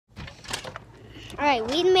All right,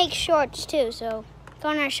 we make shorts too, so go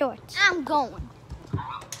on our shorts. I'm going.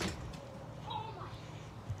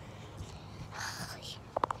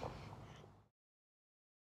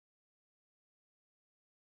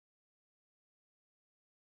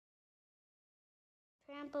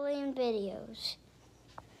 Trampoline videos.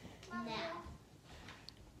 Now.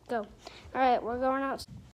 Go. All right, we're going out.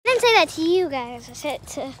 I didn't say that to you guys. I said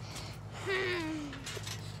to.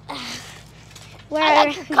 Where? I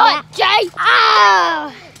like your cut, Jay.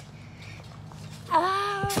 Oh!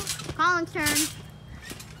 Oh! Colin's turn.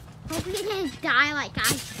 Hope he didn't die like I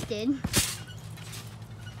just did.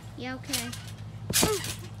 Yeah, okay.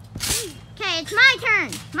 Okay, it's my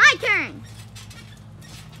turn. My turn.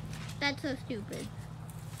 That's so stupid.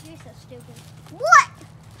 You're so stupid. What?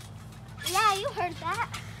 Yeah, you heard that.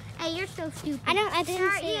 Hey, you're so stupid. I didn't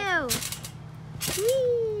Not see you.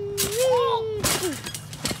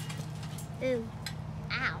 it. Ooh.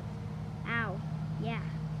 Ow. Ow. Yeah.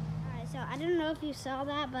 Alright, so I don't know if you saw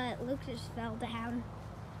that, but Luke just fell down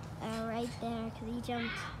right there because he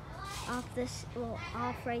jumped off this, well,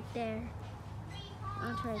 off right there.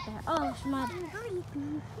 Onto right there. Oh, it's mud.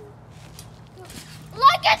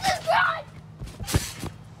 Look at this guy!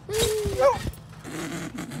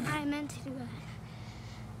 I meant to do that.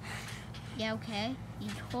 Yeah, okay. You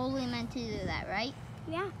totally meant to do that, right?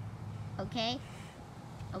 Yeah. Okay.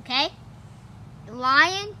 Okay? You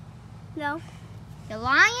lying? No. You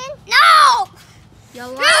lying? No! You're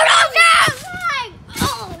lying? No!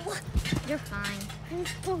 Oh! You're fine.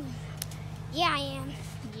 Yeah, I am.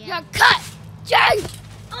 Yeah. You're cut, Jay!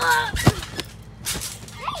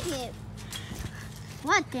 Dang it.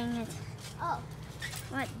 What, dang it? Oh.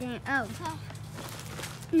 What, dang it? Oh.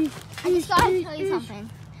 I I just gotta tell you something.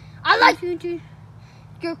 I like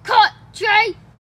your cut.